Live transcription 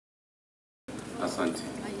Asante.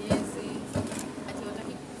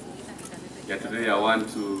 Yeah, today I want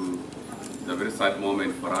to, it's a very sad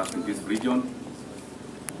moment for us in this region,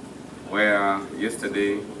 where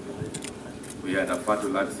yesterday we had a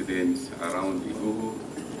fatal accident around Iguhu.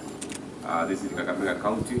 This is Kakamega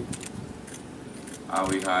County.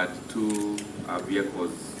 We had two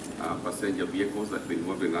vehicles, passenger vehicles that were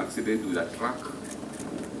involved in an accident with a truck.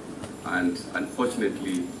 And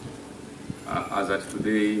unfortunately, as at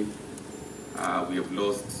today, we have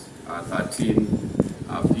lost 13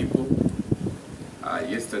 people.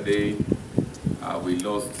 Yesterday, we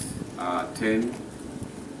lost 10.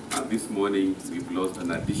 This morning, we've lost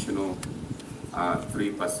an additional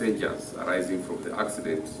 3 passengers arising from the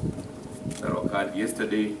accident that occurred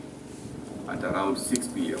yesterday at around 6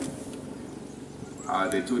 p.m.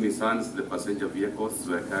 The two Nissans, the passenger vehicles,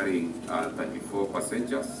 were carrying 34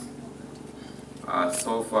 passengers.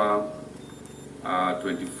 So far,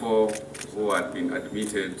 24 who had been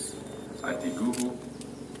admitted at Iguhu,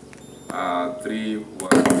 3 were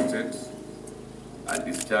admitted and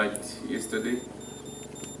discharged yesterday.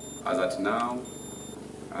 As at now,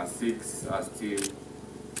 6 are still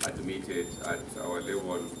admitted at our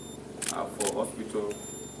level 4 hospital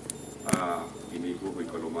in Iguhu,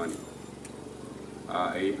 Ikolomani.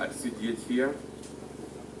 At CGH here,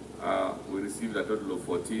 we received a total of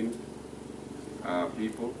 14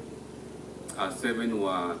 people. 7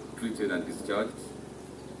 were treated and discharged.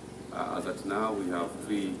 As at now, we have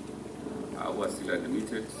 3 who are still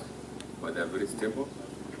admitted, but they are very stable.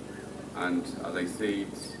 And as I said,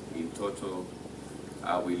 in total,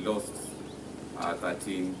 we lost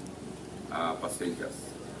 13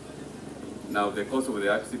 passengers. Now, the cause of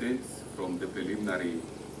the accident, from the preliminary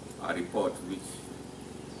report which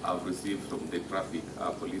I've received from the traffic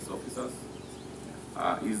police officers,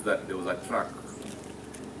 is that there was a truck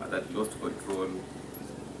that lost control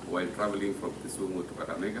while traveling from Kisumu to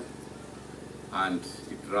Kakamega, and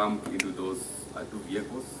it rammed into those 2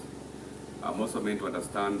 vehicles. I'm also meant to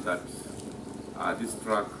understand that this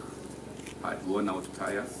truck had worn out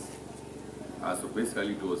tires, so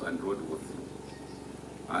basically it was unroadworthy.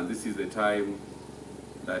 And this is the time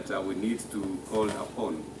that we need to call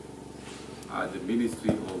upon the Ministry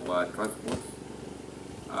of Transport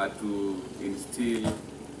to instill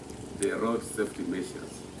the road safety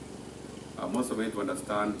measures. I'm also meant to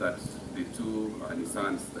understand that the 2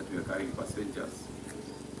 Nissans that were carrying passengers,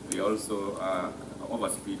 we also are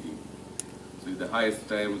overspeeding. So it's the highest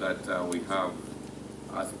time that we have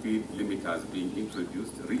speed limiters being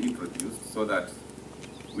reintroduced, so that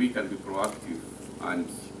we can be proactive and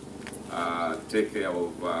take care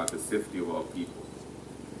of the safety of our people.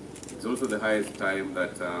 It's also the highest time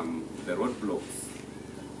that the roadblocks,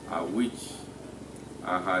 which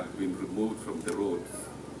had been removed from the roads,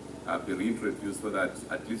 be reintroduced, so that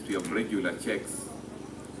at least we have regular checks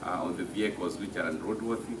on the vehicles which are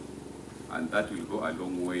unroadworthy, and that will go a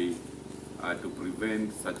long way to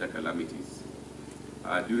prevent such calamities.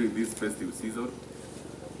 During this festive season,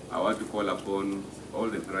 I want to call upon all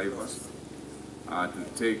the drivers to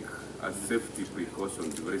take safety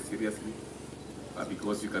precautions very seriously,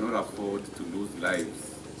 because you cannot afford to lose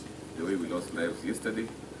lives the way we lost lives yesterday.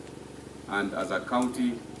 And as a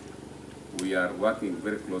county, we are working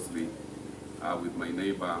very closely with my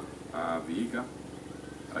neighbor, Vihiga,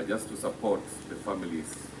 just to support the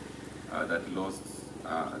families that lost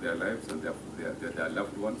their lives and their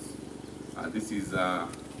loved ones. This is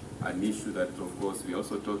an issue that, of course, we're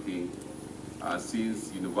also talking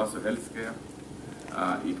since universal health care,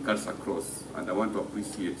 it cuts across. And I want to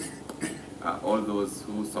appreciate all those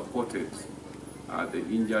who supported the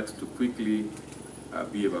injured to quickly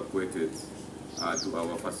be evacuated to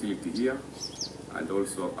our facility here, and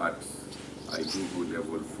also at Iguhu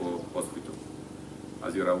level 4 hospital.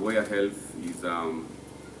 As you're aware, health is a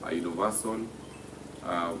universal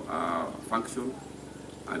function,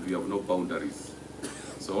 and we have no boundaries.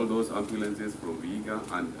 So all those ambulances from Vihiga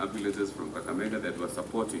and ambulances from Kakamega that were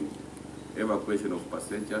supporting evacuation of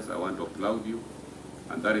passengers, I want to applaud you.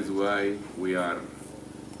 And that is why we are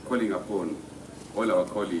calling upon all our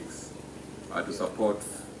colleagues to support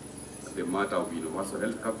the matter of universal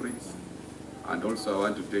health coverage. And also I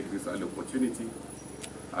want to take this early opportunity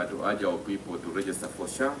to urge our people to register for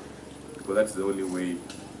SHA, because that's the only way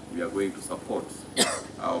we are going to support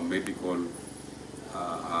our medical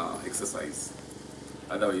exercise.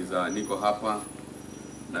 Otherwise, niko hapa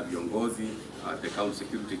na viongozi the county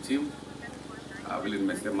security team. Vile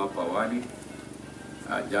nimesema hapa awali,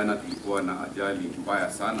 jana tulikuwa na ajali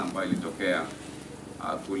mbaya sana ambayo ilitokea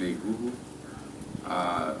kule Iguhu,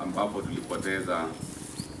 ambapo tulipoteza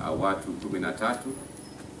watu 13,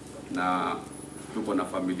 na tuko na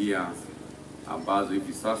familia ambazo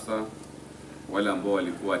hivi sasa wale ambao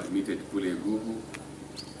walikuwa admitted kule Guhu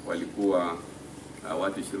walikuwa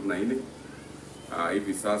watu 24.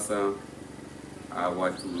 Hivi sasa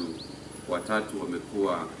watu watatu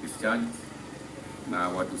wamekuwa discharged na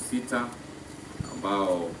watu 6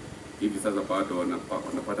 ambao hivi sasa bado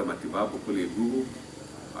wanapata matibabu kule Guhu.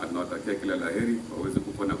 Tunawatakia kila laheri waweze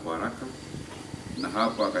kupona kwa haraka. Na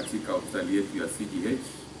hapa katika hospitali yetu ya CGH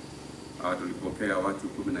tulipokea watu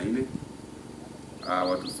 14.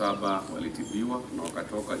 Watu 7 walitibiwa na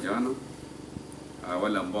wakatoka jana.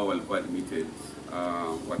 Wale ambao walikuwa admitted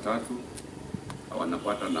watatu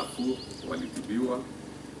wanapata nafuu, walitibiwa,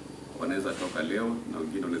 wanaweza toka leo na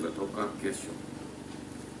wengine wanaweza toka kesho.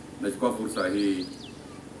 Nachukua fursa hii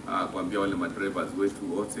kuambia wale madrivers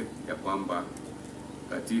wetu wote ya kwamba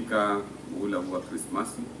katika muhula huu wa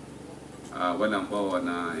Krismasi, wale ambao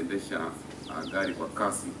wanaendesha gari kwa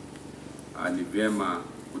kasi, ni vyema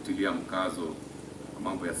kutilia mkazo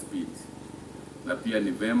mambo ya speed, na pia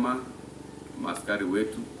ni vyema maaskari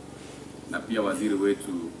wetu na pia waziri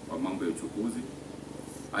wetu wa mambo ya uchukuzi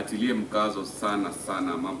atilie mkazo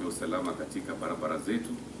sana mambo ya usalama katika barabara zetu,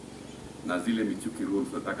 na zile michuki rules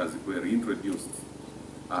tunataka zikuwe reintroduced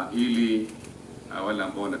ili wale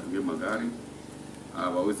ambao wanatumia magari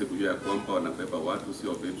waweze kujua ya kwamba wanabeba watu,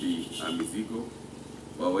 sio bebi mizigo,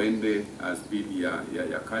 waende speed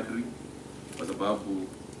ya kadri, kwa sababu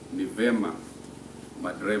ni vema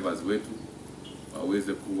madrivers wetu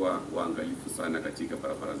waweze kuwa waangalifu sana katika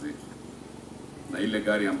barabara zetu. Na ile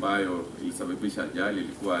gari ambayo ilisababisha ajali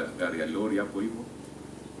ilikuwa gari ya lori hapo hivyo,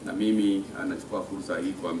 na mimi anachukua fursa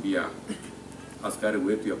hii kuambia askari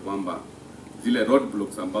wetu ya kwamba zile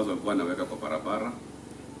roadblocks ambazo walikuwa wanaweka kwa barabara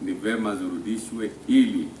ni vema zirudishwe,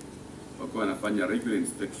 ili wakiwa wanafanya regular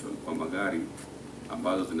inspection kwa magari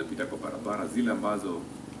ambazo zinapita kwa barabara, zile ambazo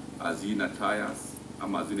hazina tires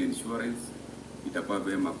ama hazina insurance, itakuwa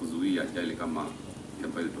vema kuzuia ajali kama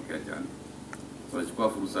ambayo ilitokea jana. Tunachukua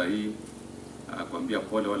fursa hii kuambia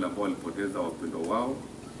pole wale ambao walipoteza wapendo wao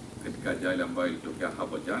katika ajali ambayo ilitokea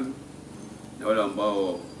hapo jana, na wale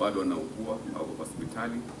ambao bado wanaugua au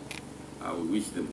hospitali, we wish them